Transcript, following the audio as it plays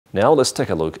Now let's take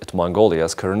a look at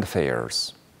Mongolia's current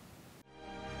affairs.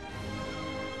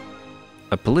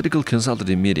 A political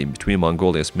consultative meeting between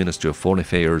Mongolia's Ministry of Foreign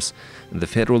Affairs and the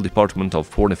Federal Department of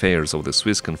Foreign Affairs of the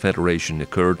Swiss Confederation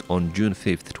occurred on June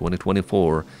 5,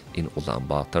 2024 in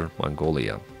Ulaanbaatar,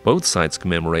 Mongolia. Both sides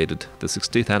commemorated the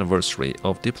 60th anniversary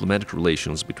of diplomatic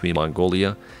relations between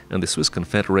Mongolia and the Swiss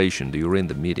Confederation during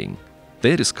the meeting.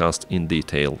 They discussed in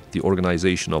detail the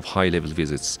organization of high-level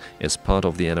visits as part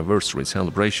of the anniversary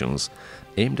celebrations,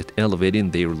 aimed at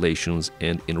elevating their relations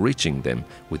and enriching them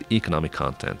with economic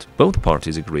content. Both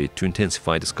parties agreed to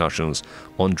intensify discussions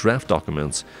on draft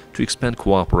documents to expand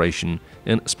cooperation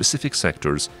in specific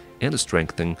sectors and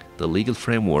strengthen the legal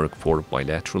framework for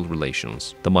bilateral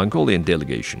relations. The Mongolian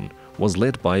delegation was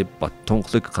led by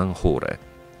Batonglik Khanghore,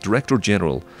 Director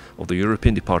General of the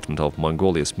European Department of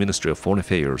Mongolia's Ministry of Foreign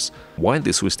Affairs, while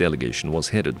the Swiss delegation was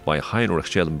headed by Heinrich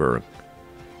Schellenberg,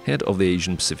 head of the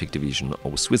Asian Pacific Division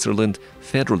of Switzerland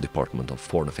Federal Department of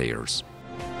Foreign Affairs.